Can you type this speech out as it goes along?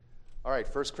All right,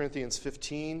 1 Corinthians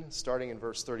 15, starting in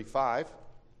verse 35.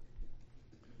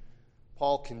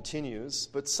 Paul continues,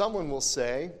 "But someone will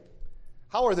say,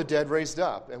 'How are the dead raised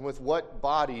up, and with what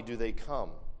body do they come?'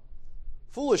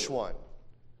 Foolish one,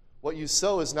 what you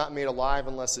sow is not made alive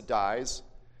unless it dies,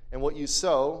 and what you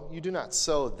sow, you do not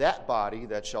sow that body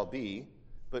that shall be,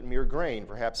 but mere grain,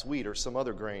 perhaps wheat or some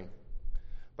other grain.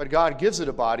 But God gives it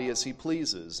a body as he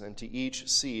pleases, and to each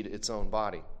seed its own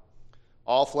body.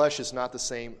 All flesh is not the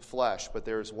same flesh, but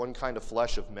there is one kind of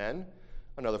flesh of men,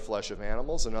 another flesh of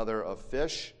animals, another of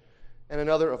fish, and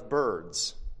another of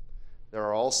birds. There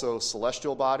are also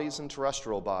celestial bodies and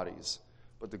terrestrial bodies,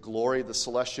 but the glory of the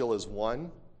celestial is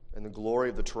one, and the glory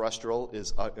of the terrestrial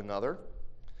is another.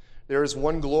 There is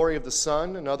one glory of the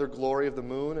sun, another glory of the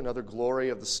moon, another glory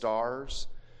of the stars,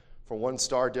 for one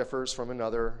star differs from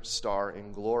another star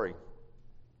in glory.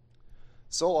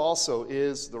 So also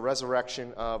is the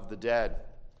resurrection of the dead.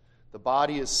 The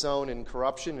body is sown in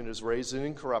corruption and is raised in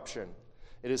incorruption.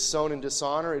 It is sown in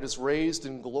dishonor, it is raised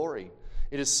in glory.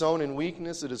 It is sown in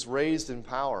weakness, it is raised in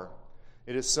power.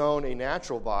 It is sown a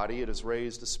natural body, it is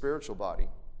raised a spiritual body.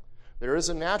 There is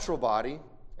a natural body,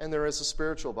 and there is a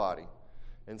spiritual body.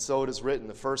 And so it is written,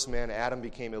 the first man, Adam,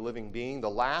 became a living being. The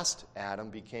last Adam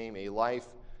became a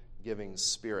life-giving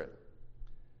spirit.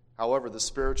 However, the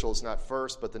spiritual is not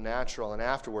first, but the natural, and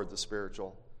afterward the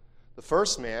spiritual. The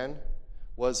first man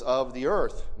was of the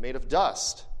earth, made of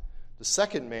dust. The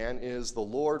second man is the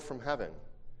Lord from heaven.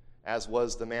 As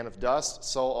was the man of dust,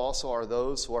 so also are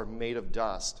those who are made of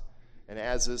dust. And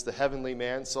as is the heavenly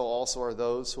man, so also are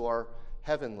those who are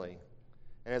heavenly.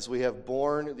 And as we have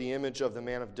borne the image of the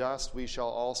man of dust, we shall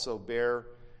also bear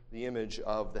the image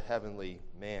of the heavenly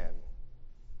man."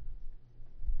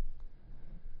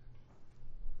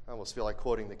 I almost feel like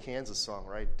quoting the Kansas song,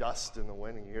 right? Dust in the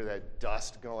wind, and you hear that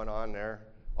dust going on there.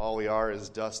 All we are is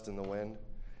dust in the wind.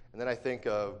 And then I think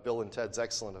of Bill and Ted's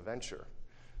Excellent Adventure,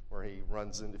 where he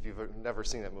runs into, if you've never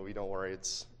seen that movie, don't worry,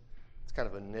 it's kind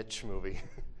of a niche movie.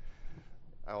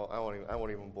 I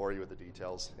won't even bore you with the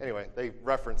details. Anyway, they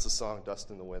reference the song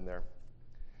Dust in the Wind there.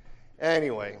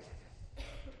 Anyway,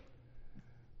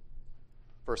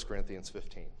 1 Corinthians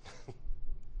 15.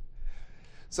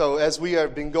 So as we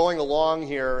have been going along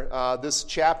here, this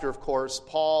chapter, of course,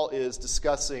 Paul is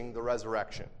discussing the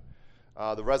resurrection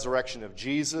of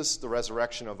Jesus, the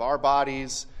resurrection of our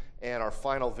bodies, and our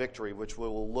final victory, which we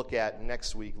will look at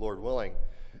next week, Lord willing.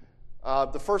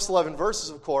 The first 11 verses,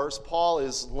 of course, Paul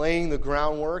is laying the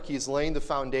groundwork. He's laying the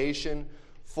foundation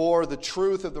for the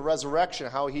truth of the resurrection,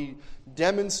 how he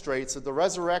demonstrates that the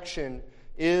resurrection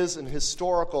is an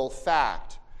historical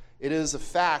fact. It is a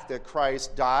fact that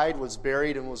Christ died, was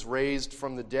buried, and was raised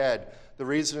from the dead. The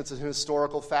reason it's a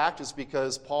historical fact is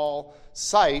because Paul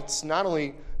cites not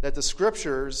only that the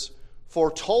Scriptures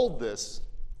foretold this,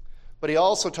 but he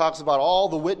also talks about all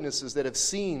the witnesses that have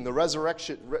seen the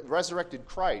resurrected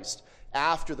Christ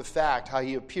after the fact, how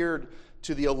he appeared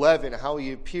to the 11, how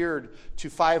he appeared to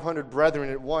 500 brethren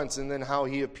at once, and then how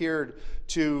he appeared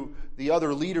to the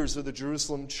other leaders of the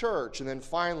Jerusalem church. And then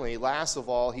finally, last of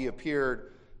all, he appeared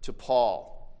to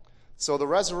Paul. So the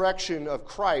resurrection of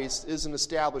Christ is an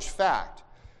established fact.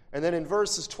 And then in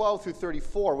verses 12 through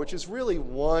 34, which is really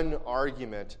one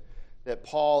argument that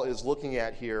Paul is looking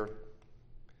at here,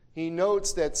 he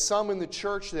notes that some in the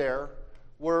church there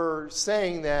were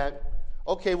saying that,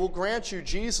 okay, we'll grant you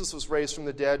Jesus was raised from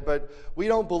the dead, but we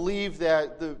don't believe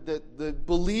that the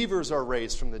believers are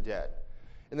raised from the dead.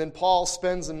 And then Paul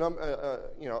spends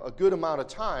a good amount of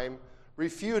time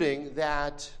refuting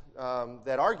that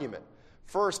argument.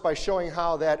 First, by showing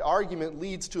how that argument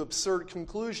leads to absurd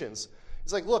conclusions.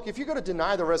 He's like, look, if you're going to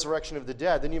deny the resurrection of the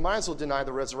dead, then you might as well deny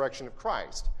the resurrection of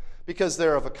Christ, because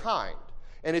they're of a kind.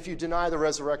 And if you deny the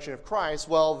resurrection of Christ,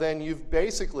 well, then you've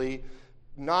basically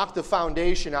knocked the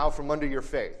foundation out from under your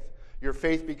faith. Your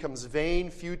faith becomes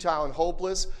vain, futile, and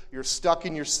hopeless. You're stuck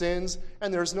in your sins,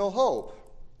 and there's no hope.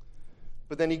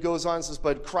 But then he goes on and says,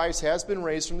 but Christ has been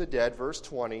raised from the dead, verse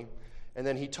 20, and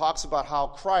then he talks about how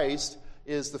Christ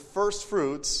is the first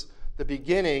fruits, the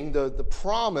beginning, the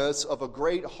promise of a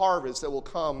great harvest that will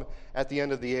come at the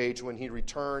end of the age when he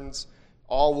returns.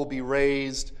 All will be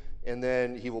raised, and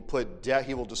then he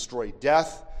will destroy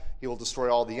death. He will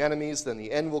destroy all the enemies. Then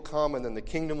the end will come, and then the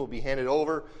kingdom will be handed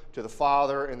over to the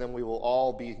Father, and then we will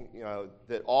all be,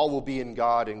 that all will be in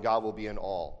God, and God will be in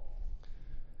all.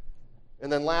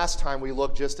 And then last time we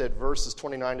looked just at verses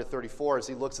 29 to 34 as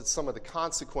he looks at some of the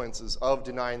consequences of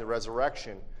denying the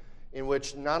resurrection, in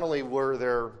which not only was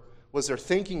their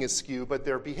thinking askew, but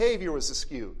their behavior was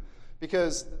askew.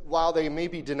 Because while they may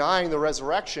be denying the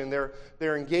resurrection,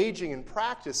 they're engaging in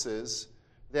practices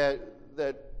that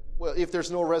well, if there's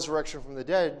no resurrection from the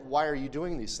dead, why are you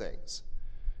doing these things?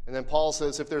 And then Paul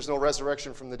says, if there's no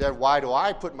resurrection from the dead, why do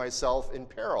I put myself in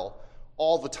peril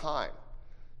all the time?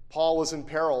 Paul was in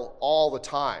peril all the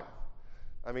time.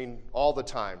 I mean, all the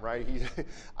time, right?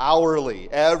 Hourly,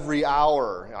 every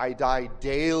hour. I die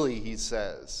daily, he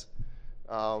says.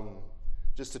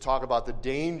 Just to talk about the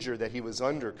danger that he was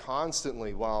under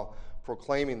constantly while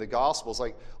proclaiming the gospel. It's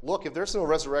like, look, if there's no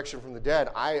resurrection from the dead,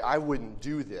 I wouldn't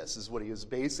do this, is what he is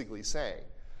basically saying.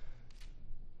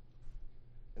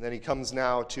 And then he comes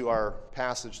now to our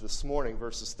passage this morning,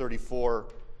 verses 35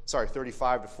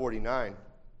 to 49.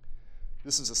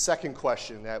 This is a second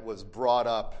question that was brought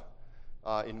up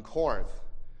in Corinth,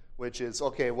 which is,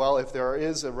 okay, well, if there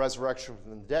is a resurrection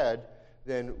from the dead,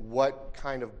 then what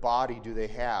kind of body do they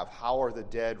have? How are the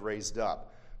dead raised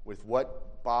up? With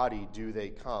what body do they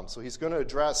come? So he's going to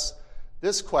address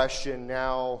this question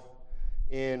now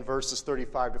in verses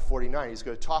 35 to 49. He's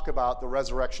going to talk about the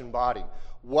resurrection body,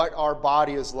 what our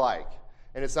body is like.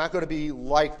 And it's not going to be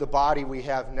like the body we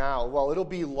have now. Well, it'll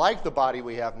be like the body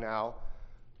we have now,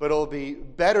 but it'll be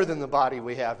better than the body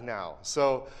we have now.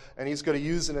 So, and he's going to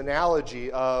use an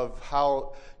analogy of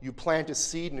how you plant a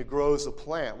seed and it grows a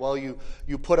plant. Well, you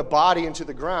put a body into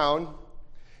the ground,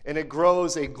 and it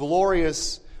grows a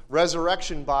glorious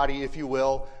resurrection body, if you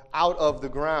will, out of the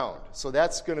ground. So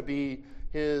that's going to be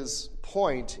his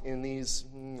point in these,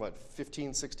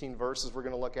 15, 16 verses we're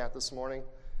going to look at this morning.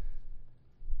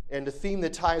 And the theme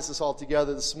that ties this all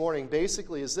together this morning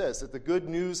basically is this, that the good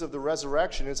news of the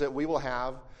resurrection is that we will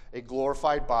have a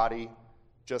glorified body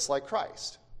just like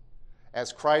Christ.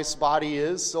 As Christ's body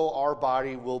is, so our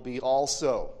body will be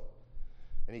also.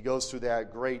 And he goes through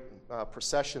that great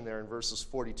procession there in verses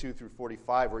 42 through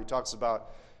 45, where he talks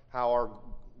about how our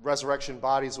resurrection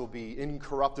bodies will be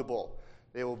incorruptible.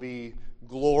 They will be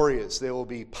glorious. They will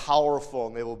be powerful,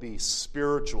 and they will be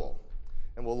spiritual.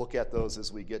 And we'll look at those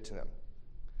as we get to them.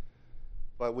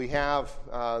 But we have,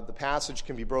 the passage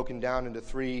can be broken down into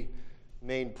three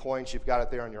main points. You've got it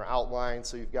there on your outline.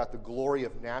 So you've got the glory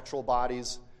of natural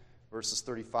bodies, verses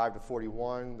 35 to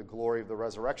 41, the glory of the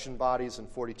resurrection bodies in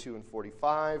 42 and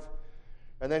 45.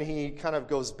 And then he kind of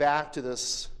goes back to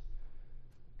this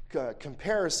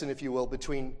comparison, if you will,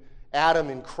 between Adam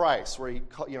and Christ, where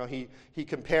he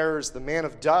compares the man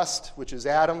of dust, which is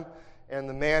Adam, and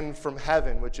the man from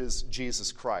heaven, which is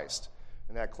Jesus Christ.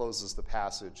 And that closes the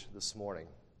passage this morning.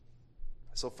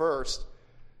 So first,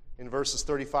 in verses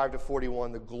 35 to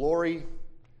 41, the glory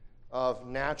of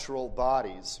natural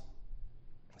bodies.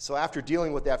 So after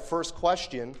dealing with that first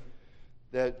question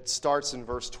that starts in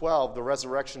verse 12, the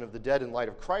resurrection of the dead in light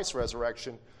of Christ's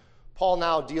resurrection, Paul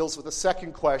now deals with a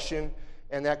second question,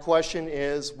 and that question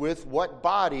is, with what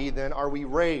body then are we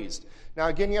raised? Now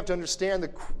again, you have to understand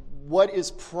what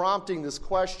is prompting this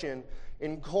question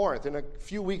in Corinth. And a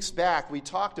few weeks back, we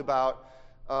talked about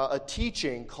a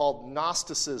teaching called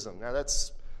Gnosticism. Now,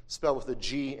 that's spelled with a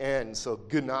G-N, so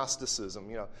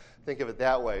Gnosticism, think of it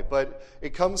that way. But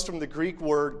it comes from the Greek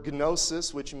word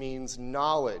gnosis, which means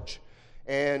knowledge.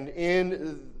 And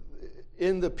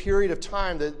in the period of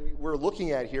time that we're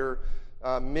looking at here,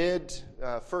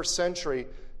 mid-first century,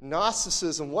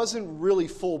 Gnosticism wasn't really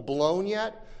full-blown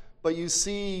yet, but you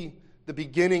see the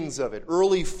beginnings of it,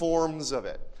 early forms of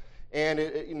it. And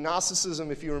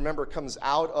Gnosticism, if you remember, comes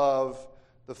out of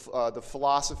the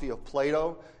philosophy of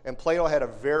Plato. And Plato had a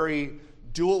very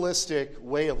dualistic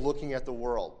way of looking at the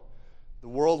world. The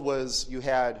world was, you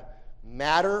had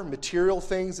matter, material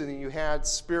things, and then you had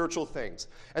spiritual things.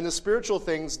 And the spiritual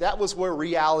things, that was where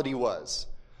reality was.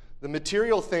 The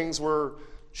material things were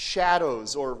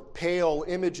shadows or pale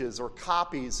images or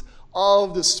copies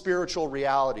of the spiritual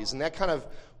realities. And that kind of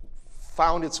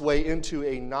found its way into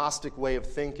a Gnostic way of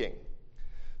thinking.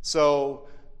 So,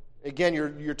 again,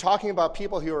 you're talking about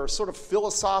people who are sort of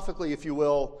philosophically, if you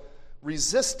will,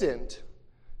 resistant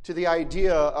to the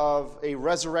idea of a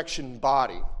resurrection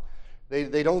body.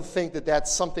 They don't think that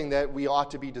that's something that we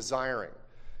ought to be desiring.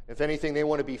 If anything, they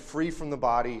want to be free from the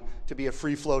body, to be a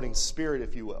free-floating spirit,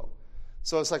 if you will.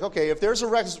 So it's like, okay, if there's a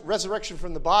resurrection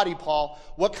from the body, Paul,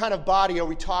 what kind of body are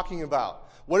we talking about?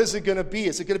 What is it going to be?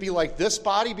 Is it going to be like this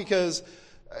body? Because,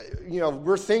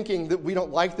 we're thinking that we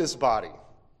don't like this body.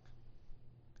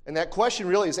 And that question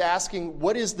really is asking,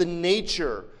 what is the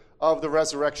nature of the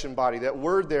resurrection body? That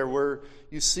word there where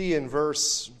you see in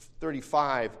verse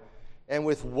 35, and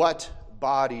with what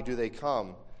body do they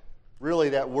come? Really,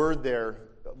 that word there,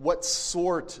 what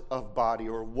sort of body,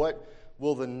 or what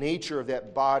will the nature of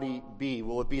that body be?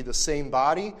 Will it be the same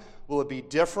body? Will it be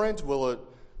different? Will it,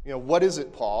 what is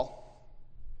it, Paul?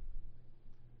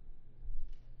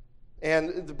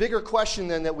 And the bigger question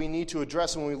then that we need to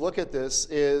address when we look at this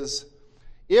is,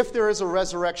 if there is a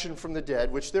resurrection from the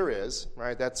dead, which there is,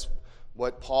 right? That's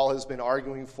what Paul has been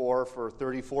arguing for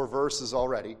 34 verses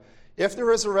already. If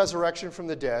there is a resurrection from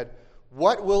the dead,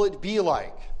 what will it be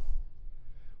like?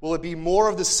 Will it be more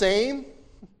of the same?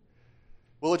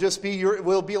 Will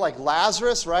it be like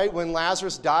Lazarus, right? When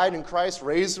Lazarus died and Christ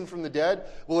raised him from the dead,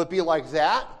 will it be like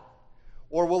that?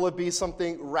 Or will it be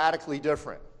something radically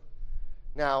different?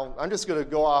 Now, I'm just going to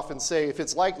go off and say, if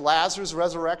it's like Lazarus'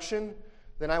 resurrection,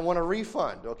 then I want a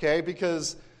refund, okay?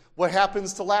 Because what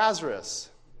happens to Lazarus?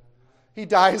 He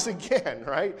dies again,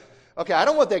 right? Okay, I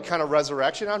don't want that kind of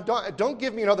resurrection. Don't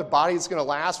give me another body that's going to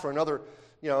last for another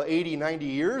 80, 90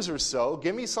 years or so.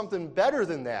 Give me something better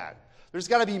than that. There's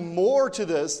got to be more to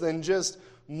this than just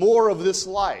more of this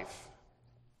life.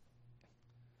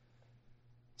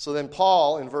 So then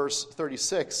Paul, in verse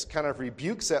 36, kind of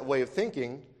rebukes that way of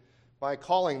thinking by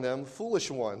calling them foolish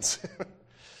ones.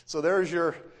 So there's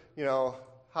your,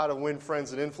 how to win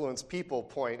friends and influence people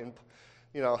point. And,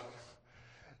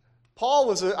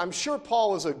 I'm sure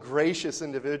Paul was a gracious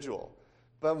individual.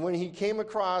 But when he came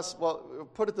across,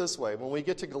 put it this way, when we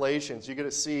get to Galatians, you're going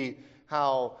to see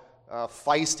how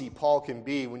feisty Paul can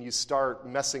be when you start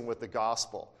messing with the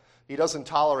gospel. He doesn't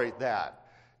tolerate that.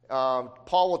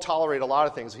 Paul will tolerate a lot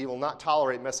of things. He will not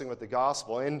tolerate messing with the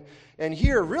gospel. And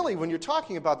here, really, when you're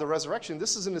talking about the resurrection,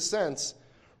 this is, in a sense,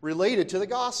 related to the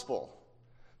gospel.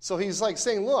 So he's like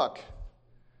saying, look,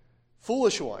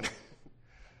 foolish one.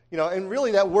 And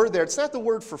really that word there, it's not the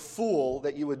word for fool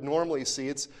that you would normally see.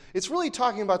 It's really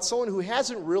talking about someone who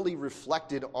hasn't really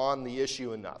reflected on the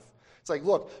issue enough. It's like,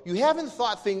 look, you haven't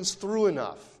thought things through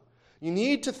enough. You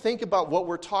need to think about what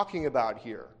we're talking about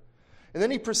here. And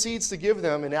then he proceeds to give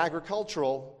them an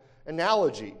agricultural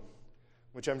analogy,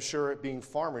 which I'm sure, being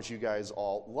farmers, you guys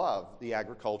all love the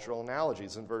agricultural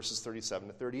analogies in verses 37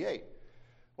 to 38.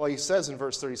 Well, he says in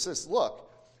verse 36, look,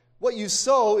 what you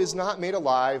sow is not made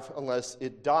alive unless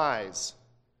it dies.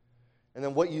 And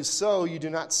then what you sow, you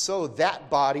do not sow that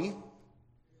body,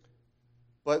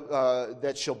 but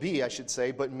that shall be, I should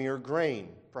say, but mere grain,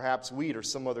 perhaps wheat or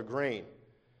some other grain.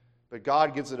 But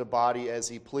God gives it a body as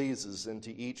he pleases, and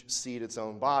to each seed its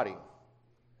own body.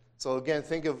 So again,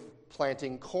 think of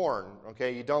planting corn,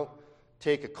 okay? You don't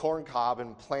take a corn cob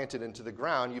and plant it into the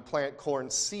ground. You plant corn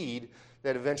seed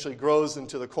that eventually grows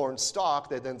into the corn stalk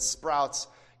that then sprouts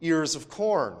ears of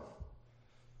corn.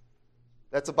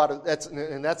 That's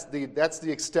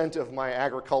the extent of my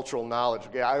agricultural knowledge.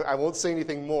 Okay, I won't say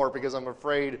anything more because I'm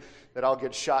afraid that I'll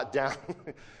get shot down.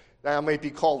 I might be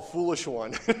called foolish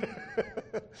one.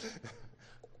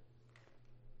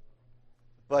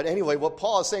 But anyway, what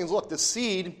Paul is saying is, look, the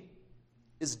seed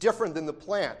is different than the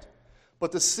plant,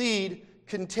 but the seed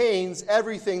contains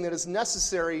everything that is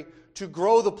necessary to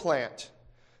grow the plant.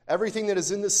 Everything that is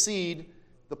in the seed,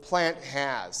 the plant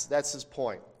has. That's his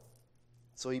point.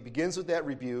 So he begins with that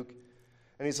rebuke,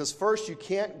 and he says, first, you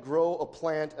can't grow a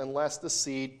plant unless the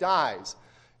seed dies.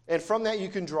 And from that, you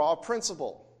can draw a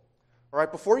principle. All right,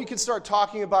 before you can start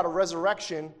talking about a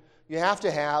resurrection, you have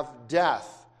to have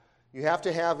death. You have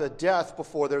to have a death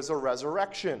before there's a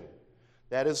resurrection.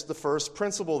 That is the first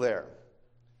principle there.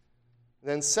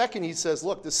 Then second, he says,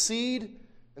 look, the seed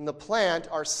and the plant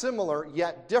are similar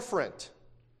yet different.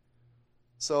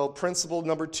 So principle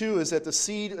number 2 is that the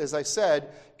seed, as I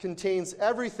said, contains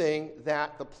everything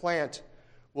that the plant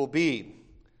will be.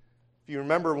 If you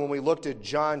remember when we looked at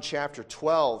John chapter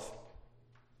 12,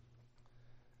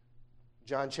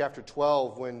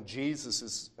 when Jesus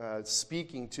is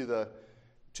speaking to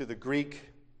the Greek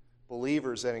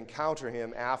believers that encounter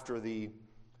him after the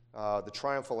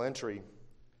triumphal entry,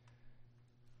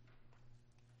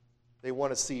 they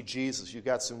want to see Jesus. You've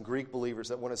got some Greek believers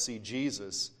that want to see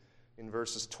Jesus in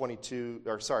verses 20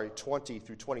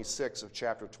 through 26 of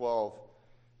chapter 12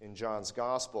 in John's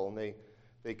Gospel. And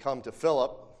they come to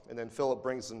Philip, and then Philip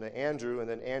brings them to Andrew, and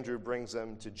then Andrew brings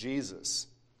them to Jesus.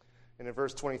 And in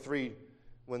verse 23,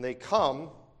 when they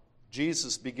come,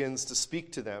 Jesus begins to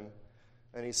speak to them,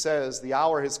 and he says, the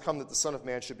hour has come that the Son of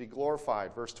Man should be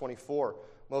glorified. Verse 24,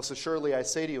 most assuredly I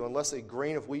say to you, unless a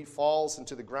grain of wheat falls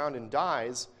into the ground and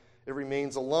dies, it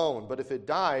remains alone. But if it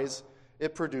dies,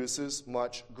 it produces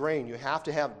much grain. You have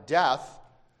to have death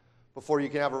before you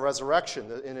can have a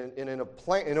resurrection. In a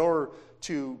plant, in order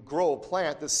to grow a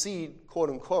plant, the seed, quote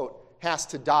unquote, has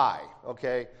to die,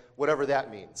 okay? Whatever that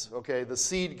means, okay? The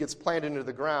seed gets planted into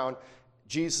the ground.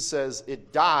 Jesus says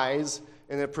it dies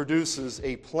and it produces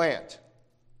a plant.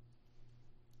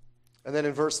 And then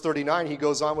in verse 39, he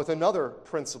goes on with another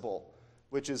principle,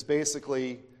 which is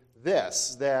basically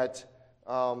this, that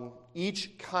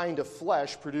each kind of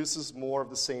flesh produces more of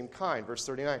the same kind. Verse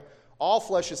 39, all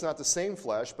flesh is not the same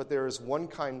flesh, but there is one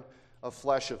kind of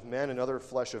flesh of men, another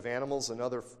flesh of animals,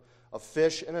 another of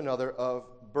fish, and another of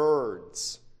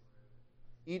birds.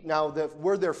 Now, the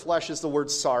word there, flesh, is the word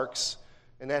sarx,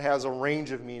 and that has a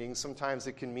range of meanings. Sometimes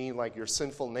it can mean like your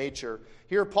sinful nature.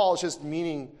 Here, Paul is just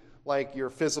meaning like your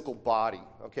physical body,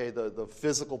 okay, the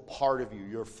physical part of you,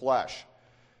 your flesh.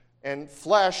 And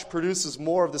flesh produces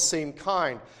more of the same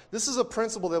kind. This is a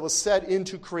principle that was set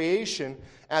into creation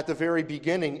at the very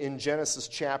beginning in Genesis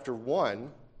chapter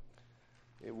 1,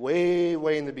 way,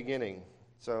 way in the beginning.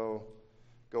 So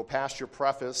go past your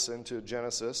preface into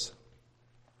Genesis.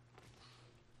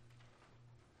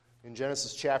 In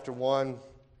Genesis chapter 1,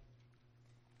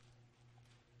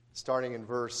 starting in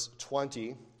verse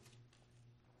 20,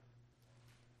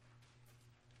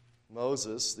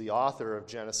 Moses, the author of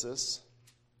Genesis,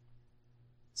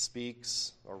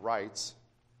 speaks or writes,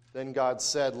 "Then God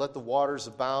said, 'Let the waters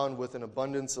abound with an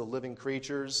abundance of living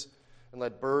creatures, and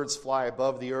let birds fly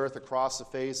above the earth across the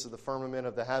face of the firmament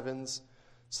of the heavens.'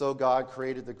 So God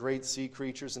created the great sea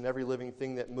creatures and every living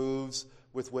thing that moves,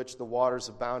 with which the waters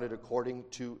abounded according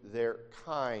to their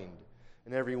kind,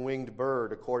 and every winged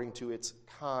bird according to its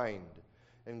kind.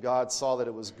 And God saw that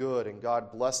it was good, and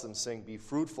God blessed them, saying, 'Be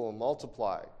fruitful and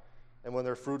multiply.' And when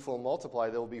they're fruitful and multiply,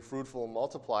 they will be fruitful and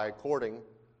multiply according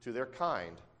to their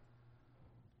kind."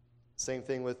 Same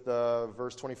thing with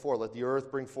verse 24. "Let the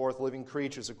earth bring forth living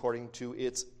creatures according to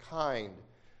its kind,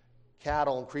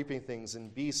 cattle and creeping things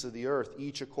and beasts of the earth,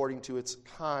 each according to its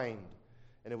kind.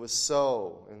 And it was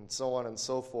so," and so on and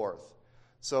so forth.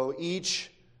 So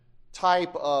each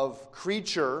type of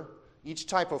creature, each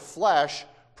type of flesh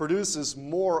produces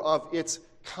more of its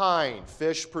kind.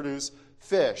 Fish produce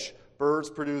fish. Birds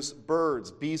produce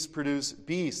birds. Beasts produce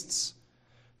beasts.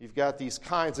 You've got these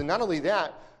kinds. And not only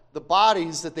that, the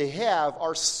bodies that they have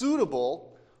are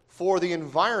suitable for the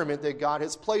environment that God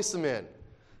has placed them in.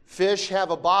 Fish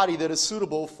have a body that is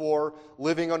suitable for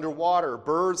living underwater.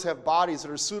 Birds have bodies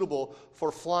that are suitable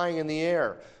for flying in the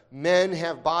air. Men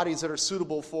have bodies that are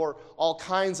suitable for all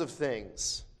kinds of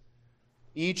things.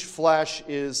 Each flesh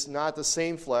is not the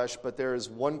same flesh, but there is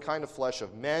one kind of flesh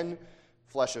of men,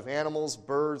 flesh of animals,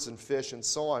 birds, and fish, and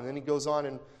so on. And then he goes on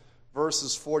in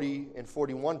verses 40 and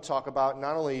 41 to talk about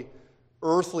not only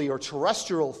earthly or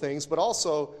terrestrial things, but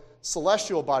also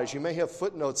celestial bodies. You may have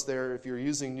footnotes there if you're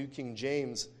using New King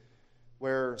James,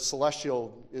 where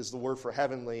celestial is the word for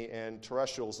heavenly and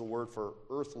terrestrial is the word for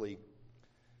earthly.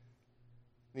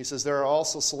 And he says, "There are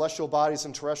also celestial bodies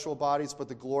and terrestrial bodies, but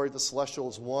the glory of the celestial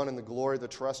is one, and the glory of the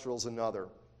terrestrial is another.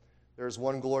 There is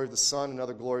one glory of the sun,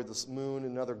 another glory of the moon,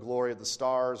 another glory of the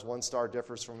stars. One star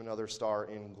differs from another star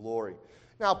in glory."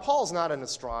 Now, Paul's not an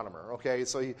astronomer, okay?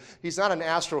 So he's not an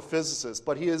astrophysicist,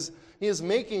 but he is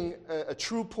making a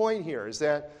true point here, is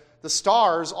that the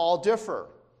stars all differ,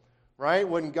 right?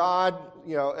 When God,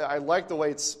 I like the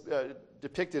way it's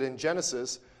depicted in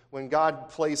Genesis, when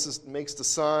God makes the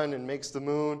sun and makes the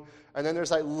moon, and then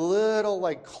there's like little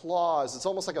clause. It's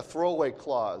almost like a throwaway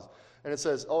clause. And it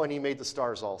says, "Oh, and he made the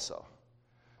stars also."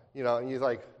 And you're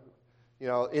like,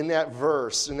 in that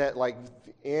verse,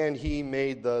 and he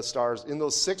made the stars. In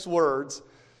those 6 words,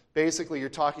 basically you're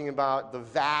talking about the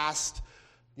vast,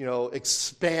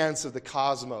 expanse of the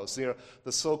cosmos.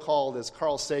 The so-called, as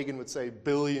Carl Sagan would say,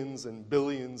 billions and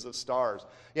billions of stars.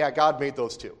 Yeah, God made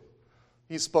those too.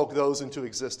 He spoke those into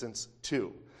existence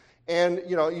too. And,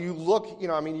 you look,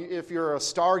 if you're a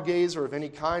stargazer of any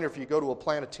kind, or if you go to a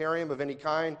planetarium of any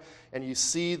kind, and you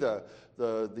see the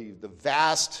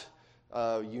vast,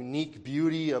 unique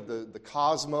beauty of the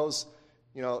cosmos,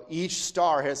 each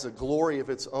star has a glory of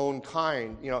its own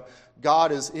kind.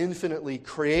 God is infinitely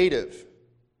creative.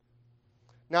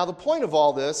 Now, the point of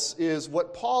all this is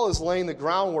what Paul is laying the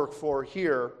groundwork for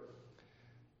here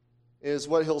is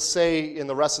what he'll say in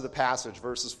the rest of the passage,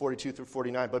 verses 42 through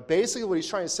 49. But basically what he's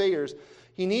trying to say here is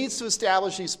he needs to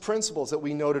establish these principles that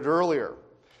we noted earlier,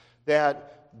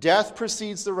 that death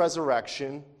precedes the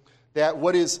resurrection, that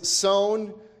what is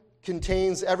sown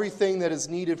contains everything that is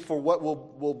needed for what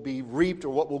will be reaped or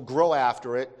what will grow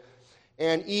after it,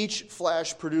 and each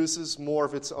flesh produces more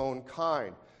of its own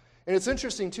kind. And it's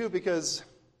interesting, too, because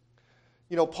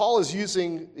Paul is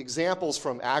using examples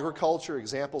from agriculture,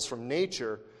 examples from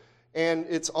nature, and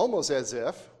it's almost as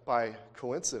if, by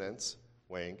coincidence,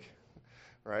 wink,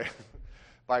 right?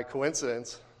 By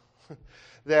coincidence,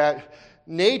 that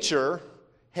nature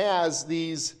has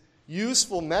these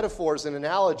useful metaphors and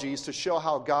analogies to show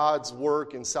how God's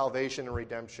work in salvation and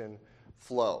redemption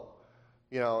flow.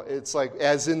 It's like,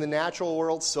 as in the natural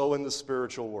world, so in the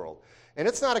spiritual world. And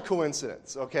it's not a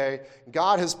coincidence, okay?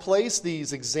 God has placed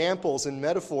these examples and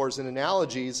metaphors and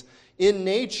analogies in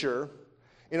nature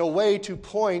in a way to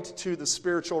point to the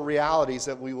spiritual realities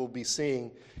that we will be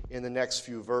seeing in the next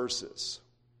few verses.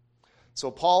 So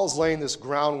Paul's laying this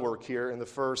groundwork here in the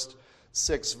first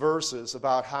 6 verses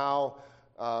about how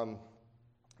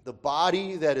the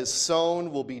body that is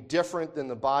sown will be different than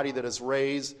the body that is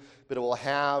raised, but it will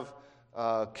have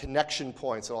connection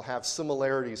points. It will have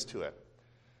similarities to it.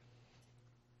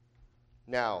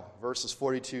 Now, verses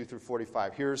 42 through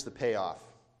 45, here's the payoff.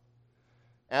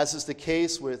 As is the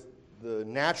case with the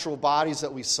natural bodies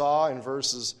that we saw in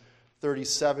verses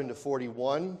 37 to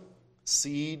 41,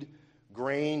 seed,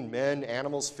 grain, men,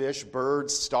 animals, fish,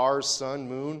 birds, stars, sun,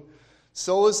 moon,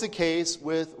 so is the case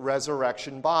with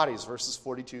resurrection bodies, verses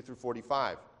 42 through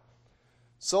 45.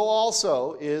 So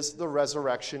also is the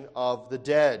resurrection of the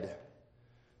dead.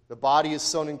 The body is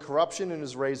sown in corruption and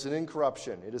is raised in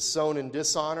incorruption. It is sown in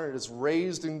dishonor, it is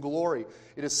raised in glory.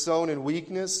 It is sown in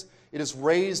weakness, it is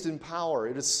raised in power.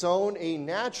 It is sown a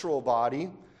natural body,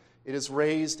 it is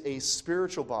raised a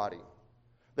spiritual body.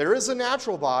 There is a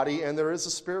natural body and there is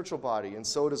a spiritual body. And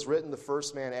so it is written, the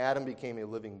first man, Adam, became a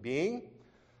living being.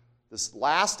 This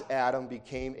last Adam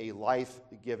became a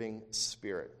life-giving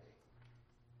spirit.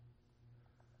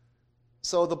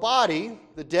 So the body,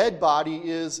 the dead body,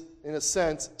 is, in a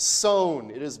sense,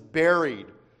 sown. It is buried.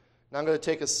 Now I'm going to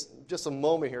take just a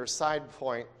moment here, a side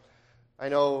point. I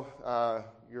know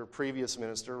your previous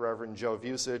minister, Reverend Joe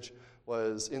Vucic,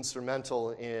 was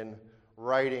instrumental in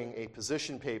writing a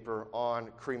position paper on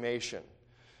cremation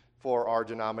for our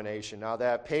denomination. Now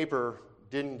that paper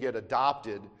didn't get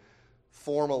adopted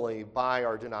formally by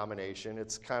our denomination.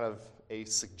 It's kind of a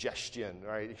suggestion,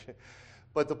 right?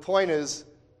 But the point is,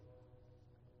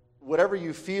 whatever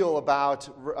you feel about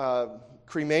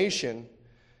cremation,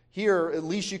 here at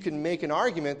least you can make an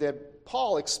argument that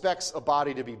Paul expects a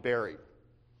body to be buried.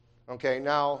 Okay,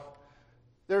 now,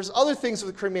 there's other things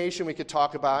with cremation we could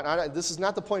talk about. This is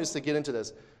not the point, is to get into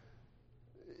this.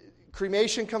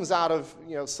 Cremation comes out of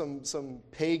some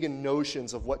pagan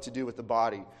notions of what to do with the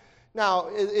body. Now,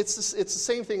 it's the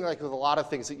same thing like with a lot of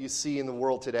things that you see in the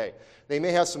world today. They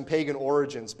may have some pagan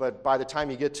origins, but by the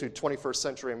time you get to 21st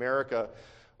century America,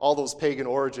 all those pagan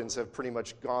origins have pretty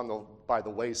much gone by the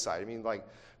wayside. I mean, like,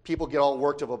 people get all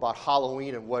worked up about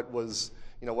Halloween and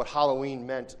what Halloween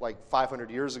meant like 500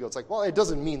 years ago. It's like, well, it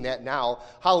doesn't mean that now.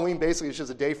 Halloween basically is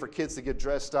just a day for kids to get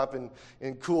dressed up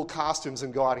in cool costumes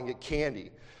and go out and get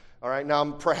candy. All right,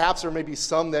 now perhaps there may be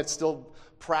some that still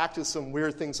practice some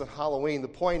weird things on Halloween. The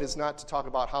point is not to talk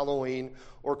about Halloween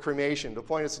or cremation. The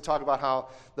point is to talk about how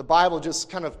the Bible just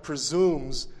kind of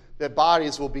presumes that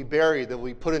bodies will be buried, that will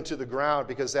be put into the ground,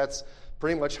 because that's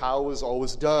pretty much how it was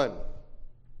always done.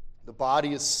 The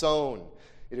body is sown,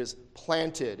 it is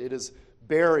planted, it is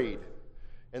buried,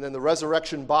 and then the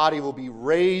resurrection body will be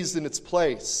raised in its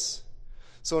place.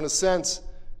 So in a sense,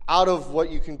 out of what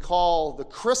you can call the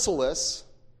chrysalis,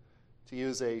 to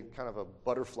use a kind of a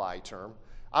butterfly term,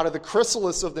 out of the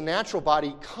chrysalis of the natural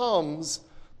body comes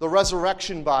the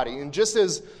resurrection body. And just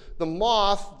as the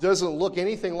moth doesn't look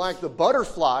anything like the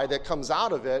butterfly that comes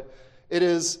out of it, it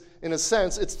is, in a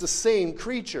sense, it's the same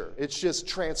creature. It's just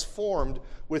transformed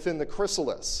within the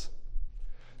chrysalis.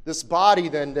 This body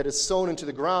then that is sown into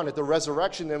the ground at the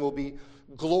resurrection then will be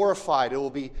glorified. It will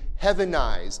be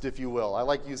heavenized, if you will. I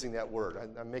like using that word.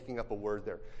 I'm making up a word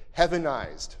there.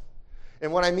 Heavenized.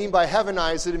 And what I mean by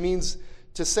heavenized, it means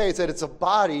to say that it's a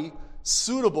body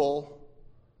suitable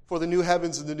for the new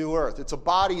heavens and the new earth. It's a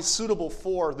body suitable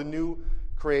for the new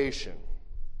creation.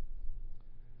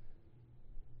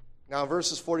 Now, in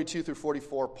verses 42 through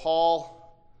 44,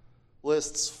 Paul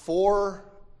lists 4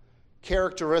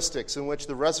 characteristics in which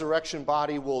the resurrection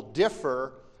body will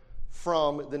differ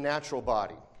from the natural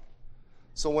body.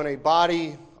 So when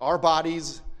our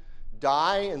bodies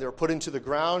die and they're put into the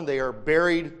ground, they are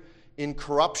buried in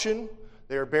corruption,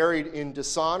 they are buried in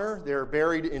dishonor, they are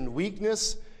buried in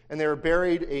weakness, and they are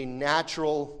buried a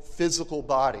natural physical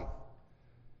body.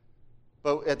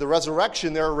 But at the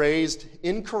resurrection, they're raised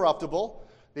incorruptible,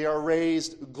 they are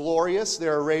raised glorious, they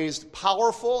are raised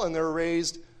powerful, and they're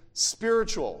raised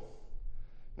spiritual.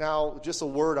 Now, just a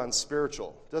word on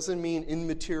spiritual. Doesn't mean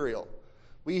immaterial.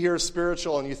 We hear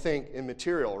spiritual and you think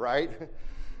immaterial, right?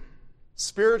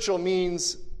 Spiritual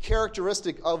means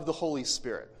characteristic of the Holy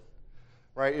Spirit,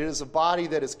 right? It is a body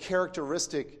that is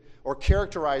characteristic or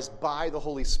characterized by the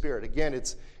Holy Spirit. Again,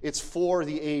 it's for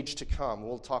the age to come.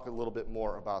 We'll talk a little bit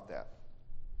more about that.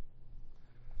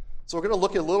 So we're going to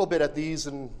look a little bit at these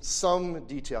in some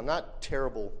detail, not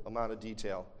terrible amount of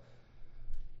detail.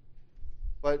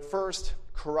 But first,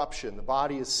 corruption. The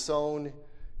body is sown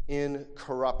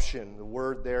incorruption. The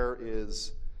word there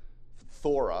is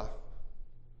Thora.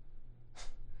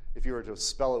 If you were to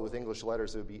spell it with English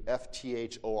letters, it would be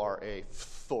F-T-H-O-R-A,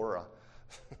 Thora.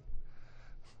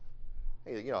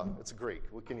 Hey, it's Greek.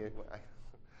 What can you?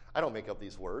 I don't make up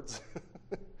these words.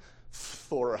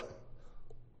 Thora.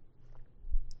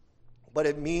 But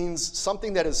it means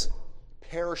something that is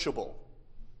perishable.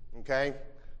 Okay?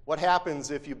 What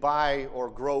happens if you buy or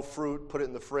grow fruit, put it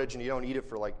in the fridge, and you don't eat it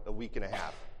for like a week and a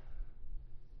half?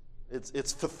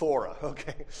 It's Thora,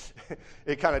 okay?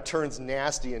 It kind of turns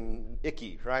nasty and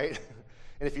icky, right?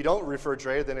 And if you don't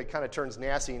refrigerate it, then it kind of turns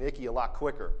nasty and icky a lot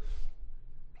quicker.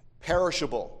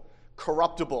 Perishable,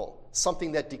 corruptible,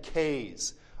 something that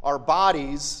decays. Our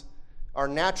bodies, our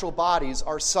natural bodies,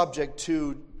 are subject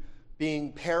to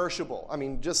being perishable. I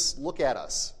mean, just look at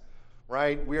us,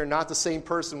 right? We are not the same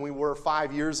person we were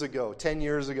 5 years ago, 10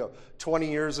 years ago, 20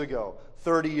 years ago,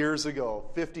 30 years ago,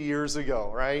 50 years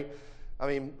ago, right? I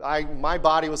mean, my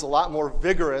body was a lot more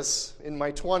vigorous in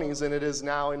my 20s than it is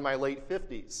now in my late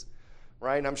 50s,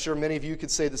 right? And I'm sure many of you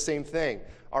could say the same thing.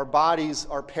 Our bodies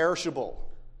are perishable.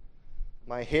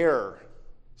 My hair,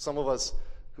 some of us,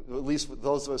 at least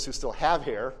those of us who still have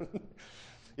hair,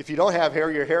 if you don't have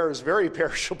hair, your hair is very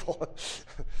perishable.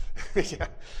 Yeah.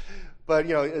 But,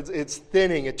 it's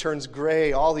thinning, it turns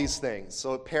gray, all these things.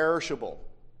 So perishable.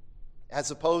 As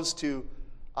opposed to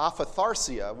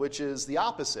aphatharsia, which is the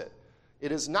opposite.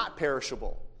 It is not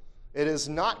perishable. It is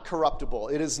not corruptible.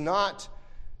 It is not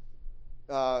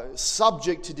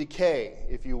subject to decay,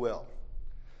 if you will.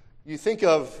 You think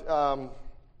of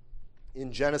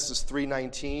in Genesis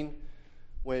 3:19,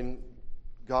 when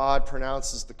God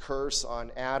pronounces the curse on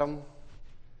Adam,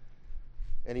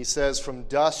 and he says, "From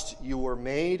dust you were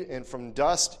made, and from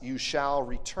dust you shall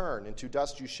return. And to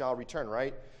dust you shall return,"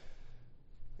 right?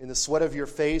 "In the sweat of your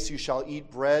face you shall eat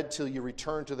bread till you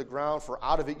return to the ground, for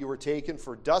out of it you were taken.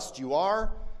 For dust you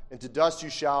are, and to dust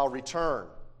you shall return."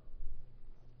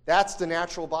 That's the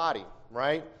natural body,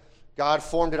 right? God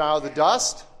formed it out of the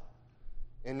dust,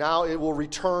 and now it will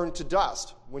return to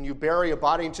dust. When you bury a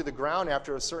body into the ground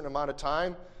after a certain amount of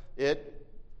time, it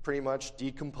pretty much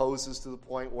decomposes to the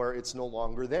point where it's no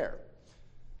longer there.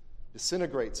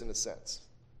 Disintegrates in a sense.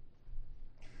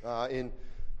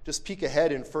 Just peek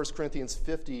ahead in 1 Corinthians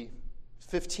 15,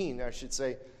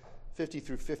 50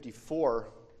 through 54.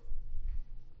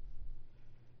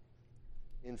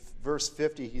 In verse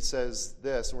 50, he says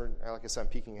this, and like I said, I'm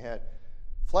peeking ahead.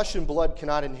 "Flesh and blood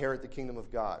cannot inherit the kingdom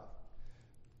of God."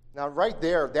 Now, right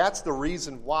there, that's the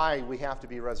reason why we have to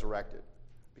be resurrected.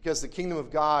 Because the kingdom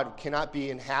of God cannot be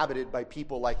inhabited by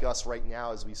people like us right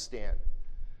now as we stand.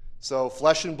 So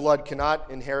flesh and blood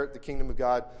cannot inherit the kingdom of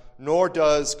God, nor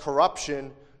does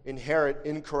corruption inherit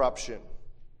incorruption.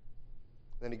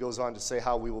 Then he goes on to say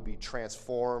how we will be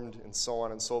transformed and so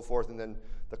on and so forth. And then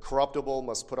the corruptible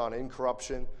must put on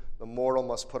incorruption. The mortal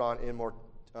must put on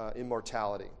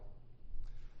immortality.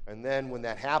 And then when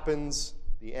that happens,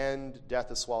 the end, death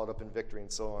is swallowed up in victory,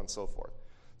 and so on and so forth.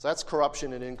 So that's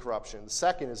corruption and incorruption. The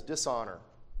second is dishonor,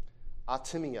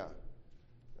 atimia.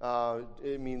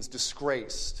 It means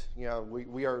disgraced.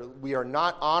 We are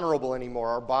not honorable anymore.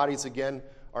 Our bodies, again,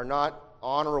 are not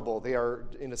honorable. They are,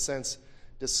 in a sense,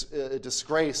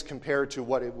 disgraced compared to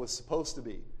what it was supposed to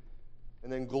be.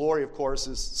 And then glory, of course,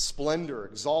 is splendor,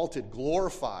 exalted,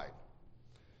 glorified.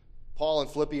 Paul in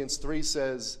Philippians 3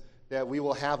 says that we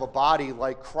will have a body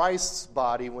like Christ's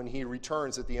body when he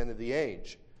returns at the end of the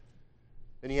age.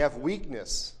 Then you have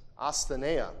weakness,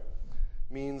 asthenia,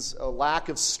 means a lack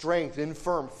of strength,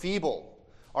 infirm, feeble.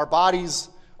 Our bodies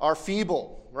are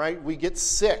feeble, right? We get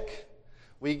sick.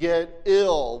 We get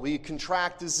ill. We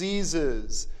contract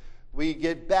diseases. We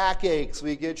get backaches.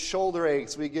 We get shoulder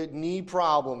aches. We get knee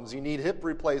problems. You need hip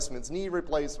replacements, knee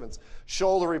replacements,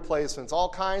 shoulder replacements, all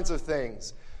kinds of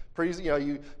things.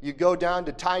 You go down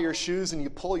to tie your shoes and you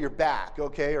pull your back,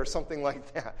 okay, or something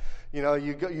like that.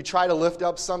 You try to lift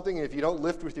up something, and if you don't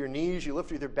lift with your knees, you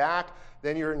lift with your back,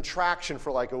 then you're in traction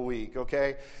for like a week,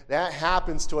 okay? That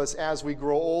happens to us as we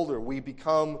grow older. We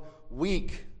become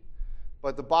weak,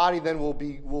 but the body then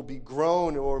will be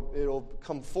grown, or it'll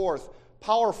come forth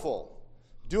powerful,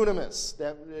 dunamis.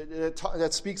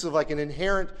 That speaks of like an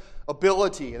inherent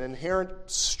ability, an inherent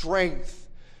strength,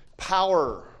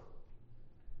 power.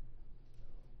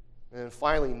 And then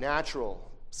finally, natural,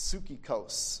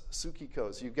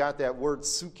 psychikos. You've got that word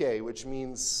psyche, which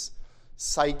means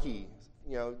psyche.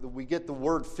 We get the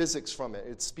word physics from it.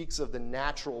 It speaks of the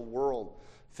natural world,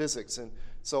 physics. And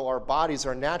so our bodies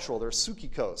are natural. They're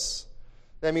psychikos.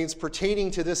 That means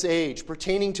pertaining to this age,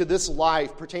 pertaining to this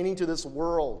life, pertaining to this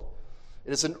world.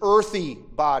 It is an earthy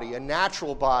body, a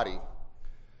natural body.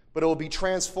 but it will be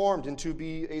transformed into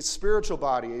be a spiritual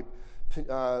body,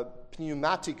 a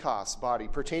pneumatikos body,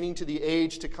 pertaining to the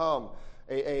age to come,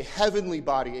 a heavenly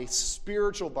body, a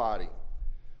spiritual body,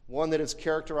 one that is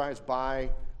characterized by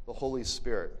the Holy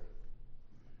Spirit.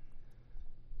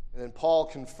 And then Paul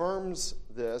confirms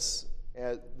this,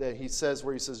 that he says,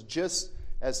 just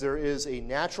as there is a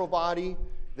natural body,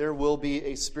 there will be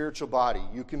a spiritual body.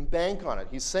 You can bank on it.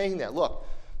 He's saying that. Look,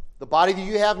 the body that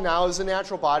you have now is a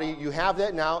natural body. You have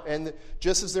that now, and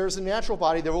just as there is a natural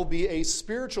body, there will be a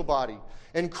spiritual body.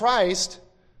 And Christ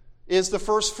is the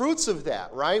first fruits of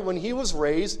that, right? When he was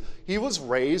raised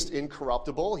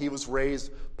incorruptible. He was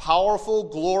raised powerful,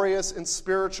 glorious, and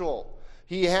spiritual.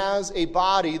 He has a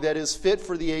body that is fit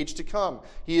for the age to come.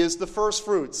 He is the first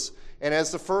fruits. And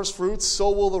as the first fruits, so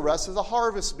will the rest of the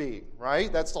harvest be,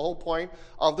 right? That's the whole point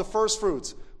of the first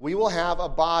fruits. We will have a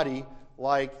body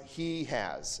like he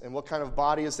has. And what kind of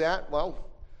body is that? Well,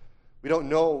 we don't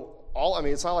know all. I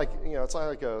mean, it's not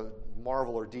like a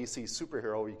Marvel or DC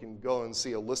superhero. You can go and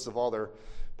see a list of all their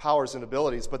powers and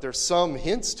abilities, but there's some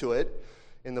hints to it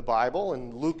in the Bible.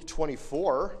 In Luke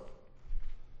 24,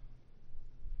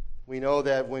 we know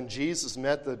that when Jesus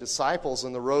met the disciples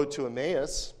on the road to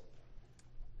Emmaus,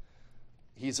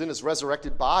 he's in his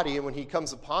resurrected body, and when he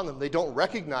comes upon them, they don't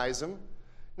recognize him.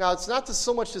 Now, it's not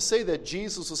so much to say that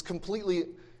Jesus was completely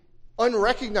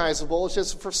unrecognizable. It's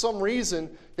just for some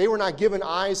reason they were not given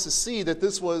eyes to see that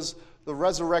this was the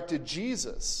resurrected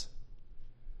Jesus.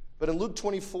 But in Luke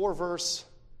 24, verse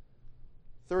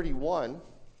 31,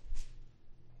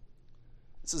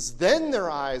 it says, "Then their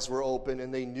eyes were open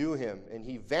and they knew him, and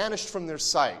he vanished from their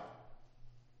sight."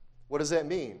 What does that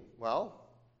mean? Well,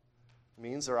 it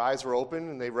means their eyes were open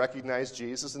and they recognized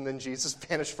Jesus, and then Jesus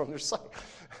vanished from their sight.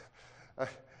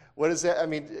 What does that? I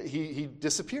mean, he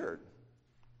disappeared.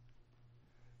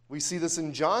 We see this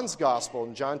in John's gospel,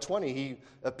 in John 20. He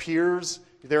appears,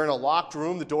 they're in a locked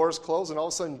room, the door's closed, and all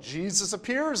of a sudden Jesus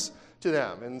appears to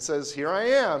them and says, "Here I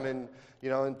am." And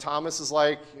and Thomas is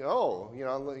like,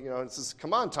 and says,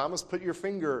 "Come on, Thomas, put your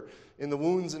finger in the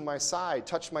wounds in my side,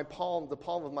 touch the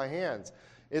palm of my hands."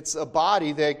 It's a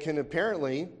body that can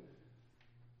apparently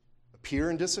appear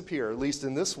and disappear, at least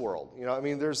in this world.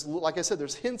 There's, like I said,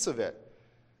 there's hints of it.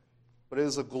 But it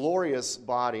is a glorious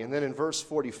body. And then in verse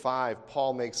 45,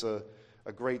 Paul makes a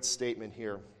great statement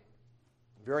here.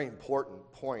 Very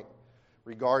important point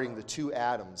regarding the two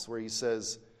Adams, where he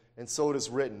says, "And so it is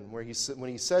written," when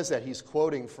he says that, he's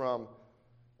quoting from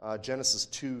Genesis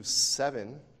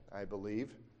 2:7, I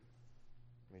believe.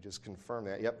 Let me just confirm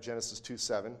that. Yep, Genesis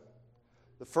 2:7.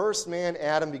 "The first man,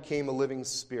 Adam, became a living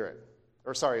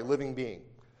being."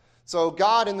 So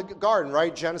God in the garden,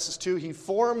 right, Genesis 2, he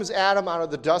forms Adam out of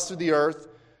the dust of the earth.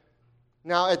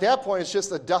 Now, at that point, it's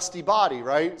just a dusty body,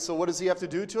 right? So what does he have to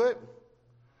do to it?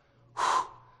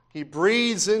 He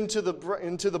breathes into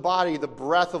the body the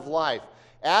breath of life.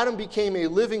 Adam became a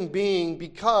living being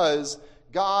because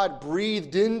God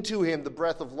breathed into him the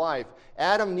breath of life.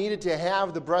 Adam needed to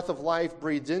have the breath of life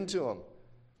breathed into him.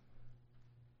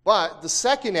 But the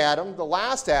second Adam, the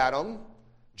last Adam,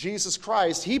 Jesus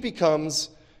Christ, he becomes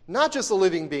not just a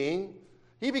living being,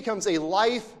 he becomes a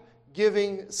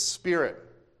life-giving spirit.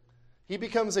 He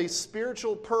becomes a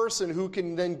spiritual person who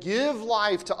can then give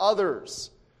life to others.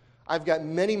 I've got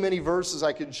many, many verses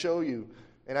I could show you,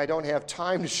 and I don't have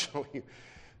time to show you.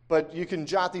 But you can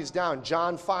jot these down.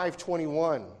 John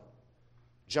 5:21,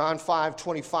 John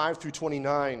 5:25 through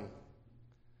 29,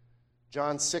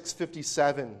 John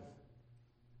 6:57,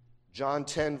 John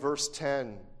 10, verse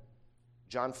 10,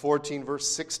 John 14, verse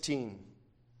 16,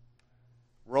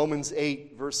 Romans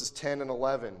 8, verses 10 and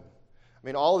 11.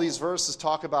 All of these verses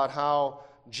talk about how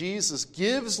Jesus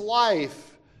gives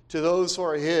life to those who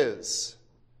are his.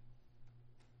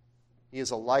 He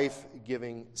is a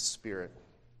life-giving spirit.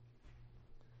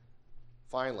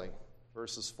 Finally,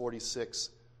 verses 46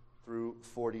 through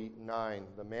 49,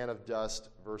 the man of dust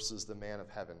versus the man of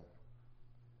heaven.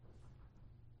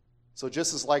 So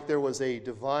just as like there was a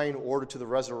divine order to the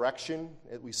resurrection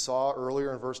that we saw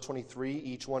earlier in verse 23,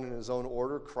 each one in his own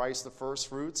order, Christ the first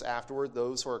fruits, afterward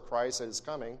those who are Christ at his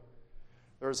coming,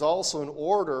 there's also an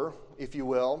order, if you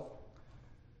will,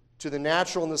 to the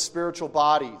natural and the spiritual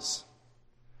bodies.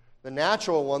 The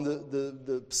natural one,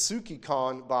 the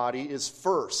psychikon body, is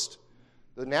first.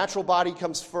 The natural body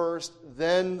comes first,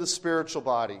 then the spiritual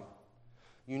body.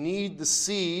 You need the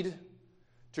seed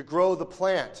to grow the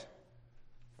plant.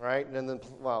 Right? And then,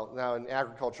 now in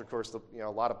agriculture, of course, a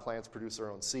lot of plants produce their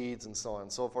own seeds and so on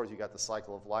and so forth. You got the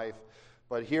cycle of life.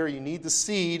 But here you need the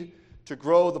seed to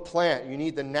grow the plant. You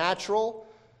need the natural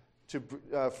to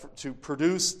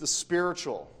produce the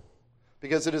spiritual.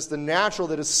 Because it is the natural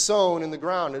that is sown in the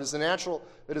ground. It is the natural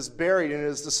that is buried, and it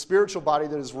is the spiritual body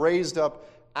that is raised up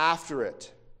after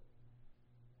it.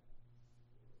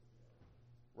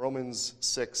 Romans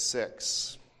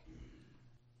 6:6.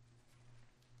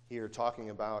 Here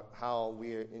talking about how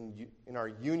we are in our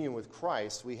union with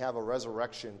Christ, we have a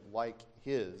resurrection like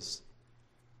his.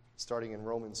 Starting in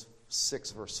Romans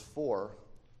 6, verse 4.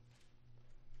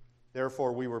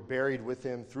 Therefore we were buried with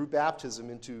him through baptism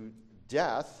into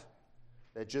death,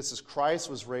 that just as Christ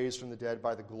was raised from the dead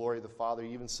by the glory of the Father,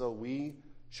 even so we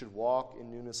should walk in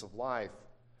newness of life.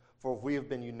 For if we have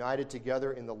been united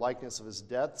together in the likeness of his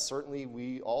death, certainly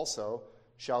we also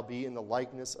shall be in the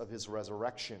likeness of his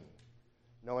resurrection.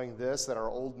 Knowing this, that our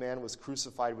old man was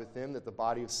crucified with him, that the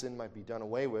body of sin might be done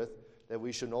away with, that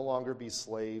we should no longer be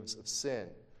slaves of sin.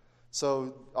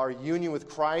 So our union with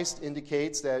Christ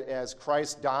indicates that as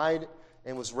Christ died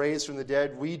and was raised from the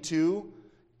dead, we too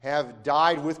have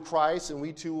died with Christ, and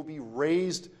we too will be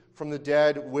raised from the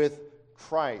dead with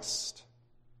Christ.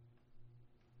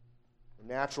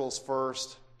 The natural's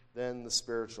first, then the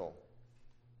spiritual.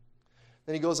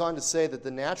 Then he goes on to say that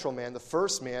the natural man, the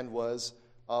first man, was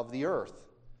of the earth,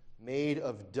 made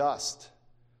of dust.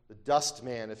 The dust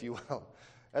man, if you will.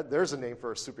 There's a name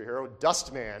for a superhero,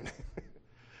 Dust Man.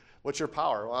 What's your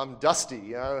power? Well, I'm dusty.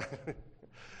 You know?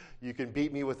 You can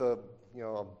beat me with a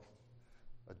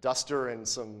duster and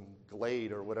some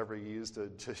Glade or whatever you use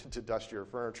to dust your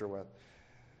furniture with.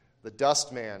 The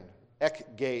dust man,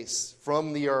 ekges,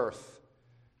 from the earth,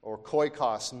 or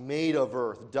koikos, made of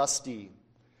earth, dusty.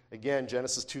 Again,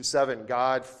 Genesis 2:7,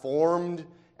 God formed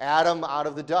Adam out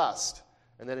of the dust.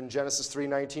 And then in Genesis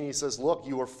 3:19, he says, look,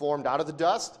 you were formed out of the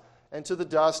dust, and to the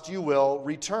dust you will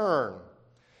return.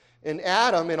 And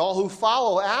Adam and all who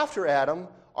follow after Adam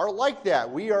are like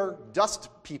that. We are dust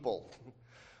people.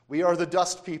 We are the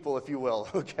dust people, if you will,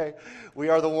 okay? We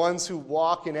are the ones who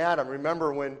walk in Adam.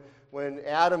 Remember, when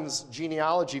Adam's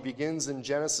genealogy begins in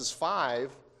Genesis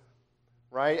 5,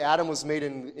 right? Adam was made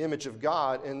in the image of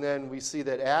God, and then we see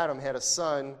that Adam had a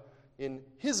son in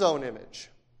his own image,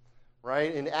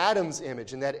 right? In Adam's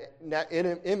image. And that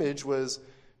image was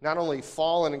not only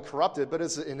fallen and corrupted, but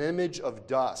it's an image of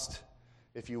dust,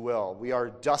 if you will. We are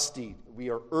dusty. We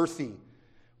are earthy.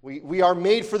 We are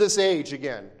made for this age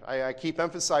again. I keep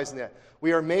emphasizing that.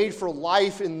 We are made for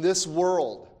life in this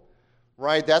world,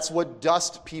 right? That's what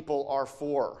dust people are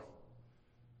for.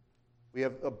 We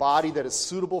have a body that is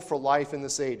suitable for life in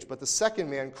this age. But the second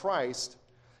man, Christ,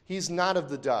 he's not of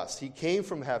the dust. He came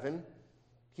from heaven.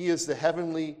 He is the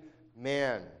heavenly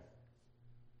man.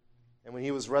 And when he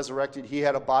was resurrected, he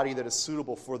had a body that is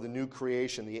suitable for the new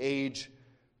creation, the age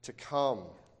to come.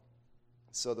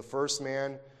 So the first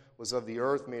man was of the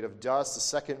earth, made of dust. The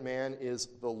second man is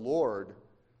the Lord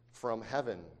from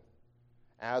heaven.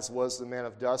 As was the man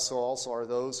of dust, so also are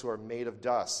those who are made of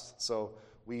dust. So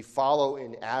we follow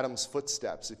in Adam's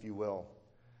footsteps, if you will.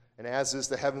 And as is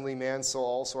the heavenly man, so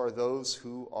also are those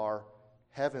who are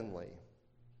heavenly.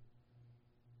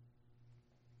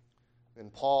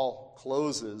 And Paul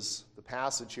closes the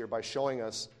passage here by showing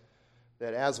us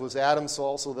that as was Adam, so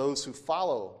also those who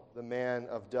follow the man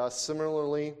of dust.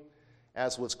 Similarly,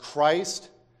 as was Christ,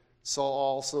 so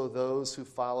also those who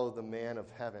follow the man of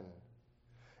heaven.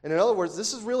 And in other words,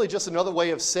 this is really just another way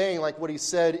of saying like what he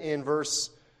said in verse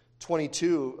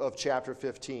 22 of chapter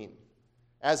 15.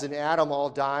 As in Adam all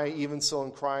die, even so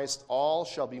in Christ all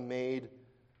shall be made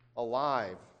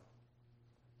alive.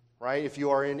 Right? If you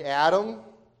are in Adam,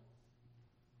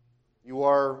 you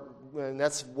are, and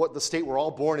that's what the state we're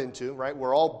all born into, right?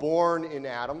 We're all born in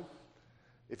Adam.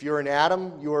 If you're in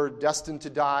Adam, you are destined to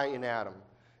die in Adam.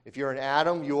 If you're in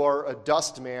Adam, you are a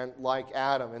dust man like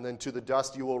Adam, and then to the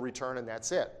dust you will return, and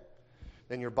that's it.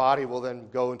 Then your body will then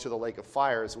go into the lake of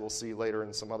fire, as we'll see later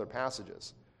in some other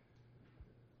passages.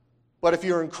 But if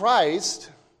you're in Christ,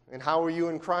 and how are you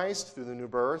in Christ? Through the new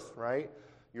birth, right?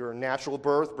 Your natural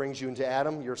birth brings you into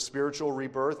Adam. Your spiritual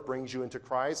rebirth brings you into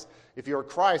Christ. If you're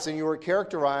Christ and you are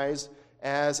characterized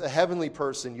as a heavenly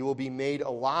person, you will be made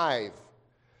alive.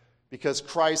 Because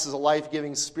Christ is a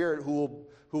life-giving spirit who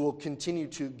will continue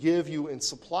to give you and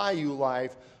supply you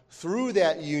life through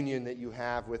that union that you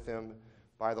have with him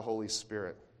by the Holy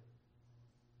Spirit.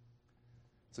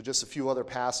 So just a few other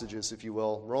passages, if you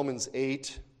will. Romans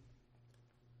 8,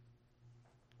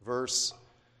 verse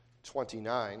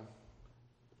 29.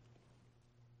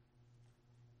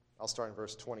 I'll start in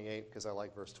verse 28 because I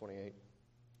like verse 28.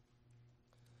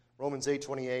 Romans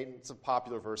 8:28, it's a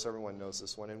popular verse, everyone knows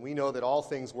this one. And we know that all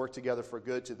things work together for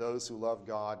good to those who love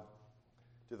God,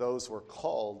 to those who are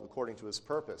called according to his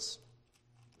purpose.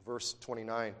 Verse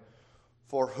 29,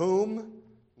 for whom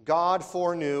God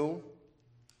foreknew,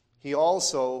 he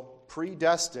also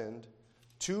predestined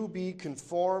to be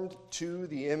conformed to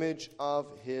the image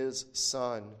of his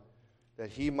Son, that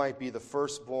he might be the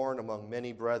firstborn among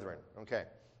many brethren. Okay.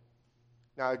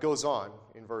 Now it goes on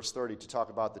in verse 30 to talk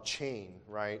about the chain,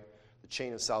 right? The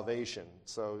chain of salvation.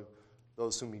 So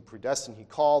those whom he predestined, he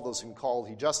called. Those whom he called,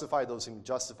 he justified. Those whom he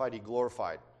justified, he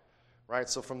glorified. Right?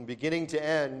 So from beginning to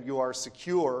end, you are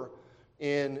secure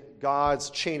in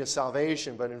God's chain of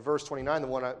salvation. But in verse 29,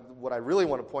 what I really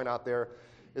want to point out there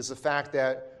is the fact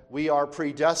that we are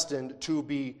predestined to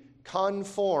be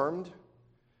conformed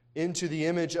into the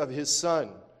image of his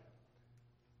Son.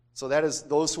 So that is,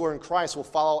 those who are in Christ will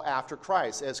follow after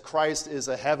Christ. As Christ is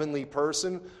a heavenly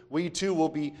person, we too will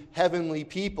be heavenly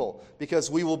people because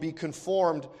we will be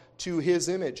conformed to his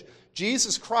image.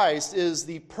 Jesus Christ is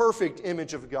the perfect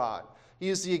image of God. He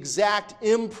is the exact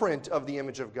imprint of the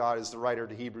image of God, as the writer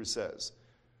to Hebrews says.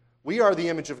 We are the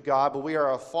image of God, but we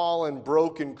are a fallen,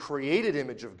 broken, created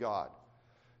image of God.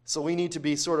 So we need to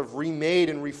be sort of remade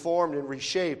and reformed and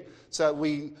reshaped so that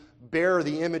we bear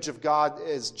the image of God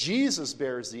as Jesus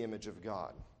bears the image of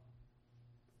God.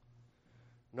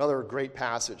 Another great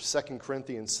passage, 2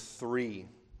 Corinthians 3.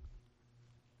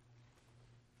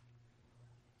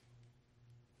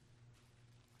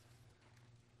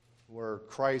 Where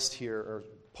Christ here, or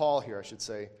Paul here, I should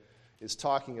say, is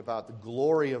talking about the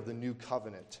glory of the new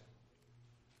covenant.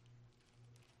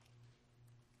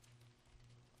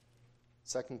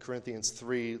 2 Corinthians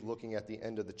 3, looking at the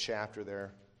end of the chapter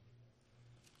there.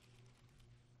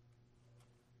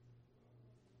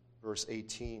 Verse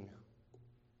 18.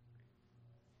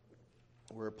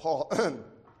 Where Paul,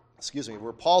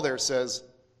 where Paul there says,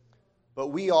 "But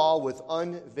we all with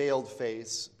unveiled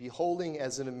face, beholding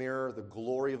as in a mirror the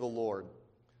glory of the Lord,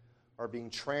 are being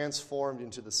transformed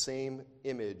into the same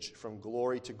image from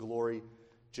glory to glory,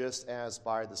 just as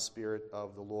by the Spirit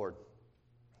of the Lord."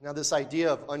 Now, this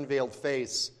idea of unveiled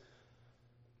face,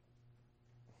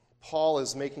 Paul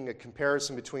is making a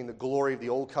comparison between the glory of the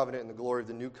Old Covenant and the glory of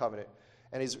the New Covenant.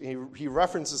 And he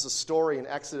references a story in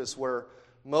Exodus where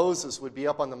Moses would be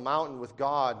up on the mountain with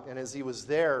God, and as he was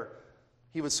there,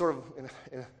 he would sort of,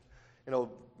 in a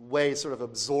way, sort of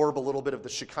absorb a little bit of the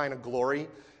Shekinah glory, and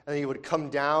then he would come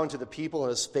down to the people, and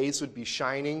his face would be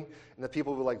shining, and the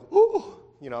people would be like, "Ooh!"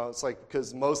 It's like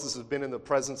because Moses had been in the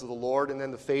presence of the Lord, and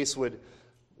then the face would,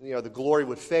 the glory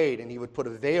would fade, and he would put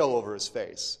a veil over his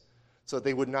face so that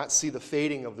they would not see the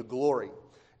fading of the glory.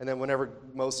 And then whenever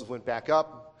Moses went back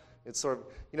up, it's sort of,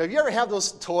 if you ever have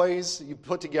those toys you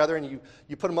put together and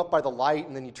you put them up by the light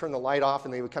and then you turn the light off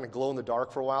and they would kind of glow in the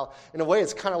dark for a while? In a way,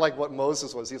 it's kind of like what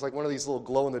Moses was. He's like one of these little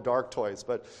glow-in-the-dark toys.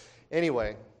 But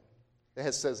anyway,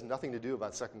 it says nothing to do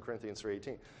about 2 Corinthians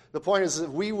 3:18. The point is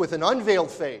that we with an unveiled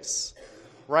face,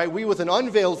 right? We with an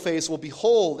unveiled face will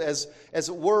behold, as it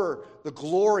were, the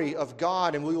glory of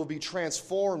God, and we will be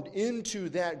transformed into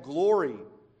that glory,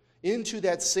 into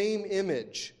that same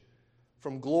image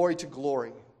from glory to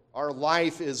glory. Our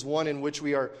life is one in which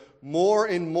we are more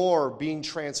and more being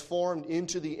transformed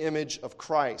into the image of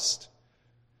Christ.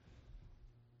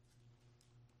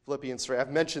 Philippians 3.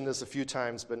 I've mentioned this a few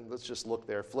times, but let's just look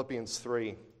there. Philippians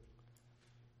 3.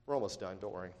 We're almost done.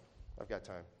 Don't worry. I've got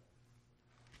time.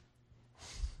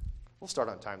 We'll start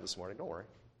on time this morning. Don't worry.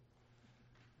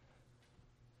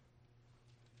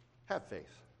 Have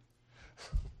faith.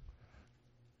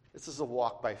 This is a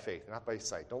walk by faith, not by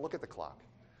sight. Don't look at the clock.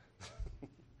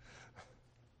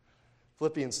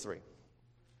 Philippians 3,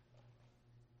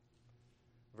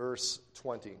 verse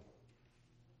 20.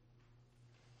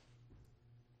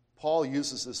 Paul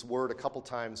uses this word a couple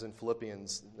times in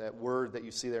Philippians, that word that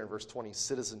you see there in verse 20,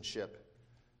 citizenship.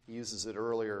 He uses it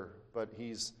earlier, but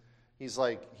he's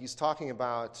talking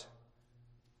about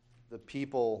the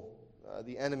people,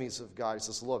 the enemies of God. He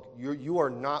says, look, you are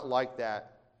not like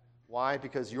that. Why?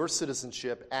 Because your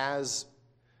citizenship as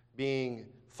being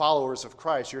followers of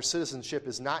Christ, your citizenship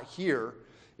is not here,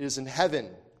 it is in heaven.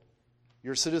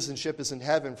 Your citizenship is in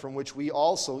heaven, from which we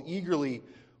also eagerly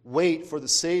wait for the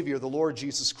Savior, the Lord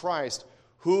Jesus Christ,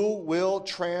 who will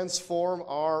transform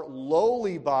our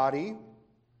lowly body,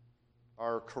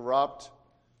 our corrupt,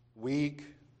 weak,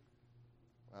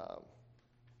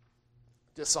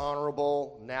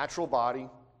 dishonorable, natural body.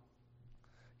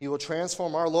 He will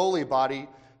transform our lowly body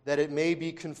that it may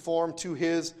be conformed to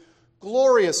his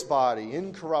glorious body,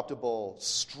 incorruptible,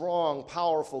 strong,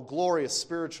 powerful, glorious,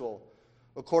 spiritual,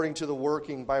 according to the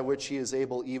working by which he is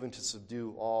able even to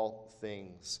subdue all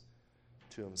things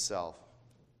to himself.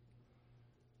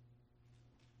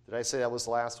 Did I say that was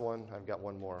the last one? I've got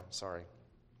one more. Sorry.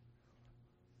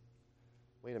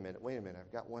 Wait a minute.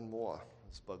 I've got one more,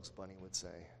 as Bugs Bunny would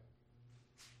say.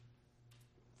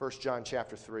 1 John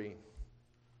chapter 3,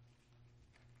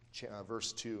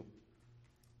 verse 2.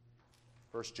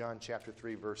 1 John chapter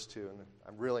 3, verse 2.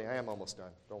 And I am almost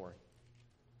done. Don't worry.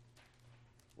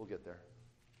 We'll get there.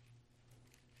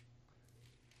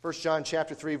 1 John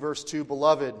chapter 3, verse 2,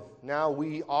 Beloved, now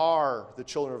we are the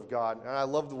children of God. And I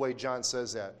love the way John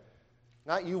says that.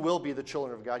 Not you will be the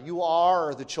children of God. You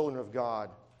are the children of God.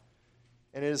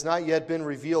 And it has not yet been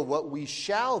revealed what we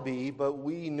shall be, but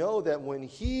we know that when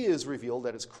he is revealed,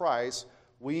 that is Christ,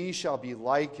 we shall be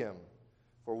like him,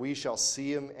 for we shall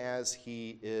see him as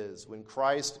he is. When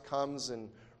Christ comes and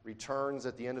returns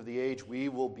at the end of the age, we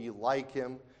will be like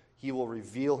him. He will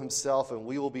reveal himself, and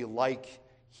we will be like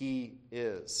he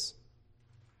is.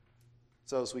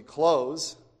 So as we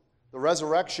close, the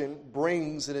resurrection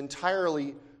brings an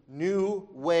entirely new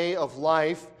way of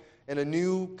life and a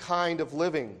new kind of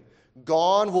living.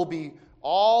 Gone will be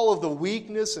all of the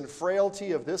weakness and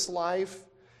frailty of this life,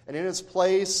 and in its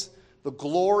place, the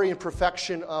glory and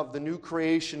perfection of the new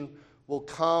creation will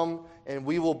come, and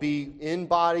we will be in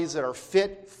bodies that are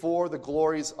fit for the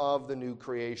glories of the new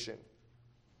creation.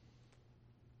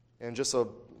 And just a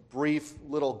brief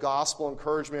little gospel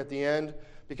encouragement at the end,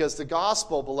 because the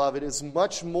gospel, beloved, is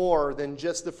much more than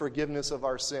just the forgiveness of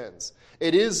our sins.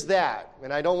 It is that,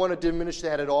 and I don't want to diminish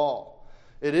that at all.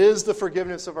 It is the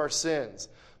forgiveness of our sins.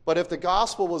 But if the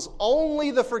gospel was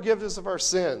only the forgiveness of our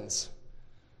sins,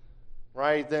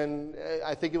 right, then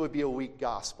I think it would be a weak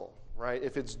gospel, right?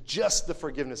 If it's just the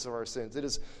forgiveness of our sins. It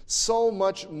is so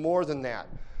much more than that.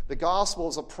 The gospel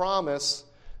is a promise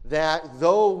that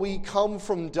though we come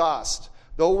from dust,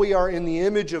 though we are in the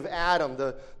image of Adam,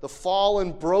 the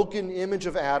fallen, broken image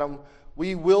of Adam,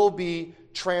 we will be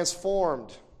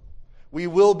transformed. We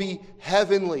will be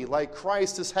heavenly, like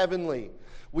Christ is heavenly.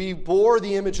 We bore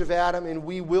the image of Adam, and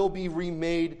we will be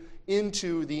remade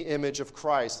into the image of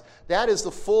Christ. That is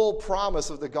the full promise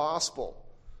of the gospel.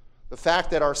 The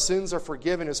fact that our sins are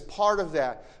forgiven is part of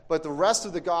that, but the rest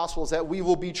of the gospel is that we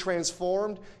will be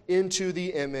transformed into the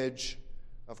image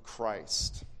of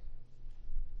Christ.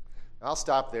 I'll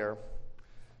stop there.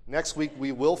 Next week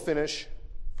we will finish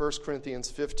 1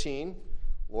 Corinthians 15,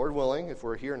 Lord willing, if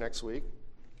we're here next week.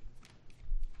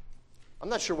 I'm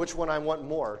not sure which one I want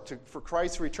more, for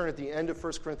Christ to return at the end of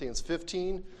 1 Corinthians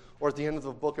 15 or at the end of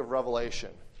the book of Revelation.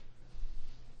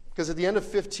 Because at the end of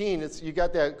 15, you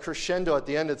got that crescendo at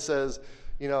the end. It says,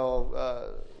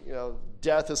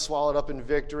 death is swallowed up in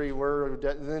victory.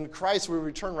 And then Christ will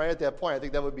return right at that point. I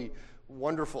think that would be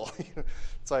wonderful.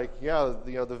 It's like,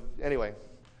 anyway.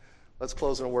 Let's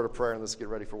close in a word of prayer and let's get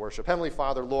ready for worship. Heavenly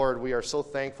Father, Lord, we are so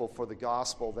thankful for the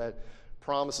gospel that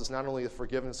promises not only the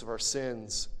forgiveness of our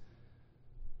sins,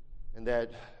 and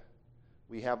that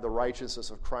we have the righteousness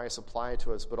of Christ applied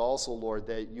to us, but also, Lord,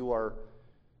 that you are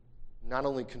not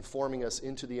only conforming us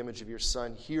into the image of your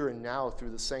Son here and now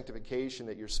through the sanctification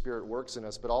that your Spirit works in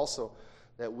us, but also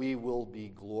that we will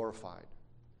be glorified,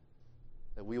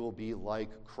 that we will be like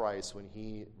Christ when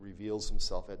he reveals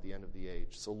himself at the end of the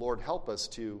age. So, Lord, help us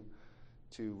to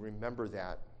remember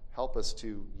that. Help us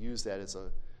to use that as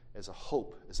a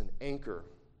hope, as an anchor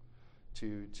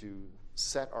to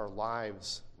set our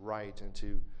lives right and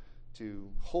to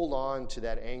hold on to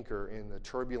that anchor in the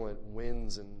turbulent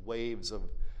winds and waves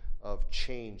of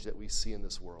change that we see in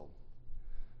this world.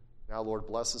 Now, Lord,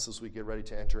 bless us as we get ready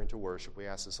to enter into worship. We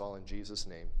ask this all in Jesus'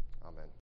 name. Amen.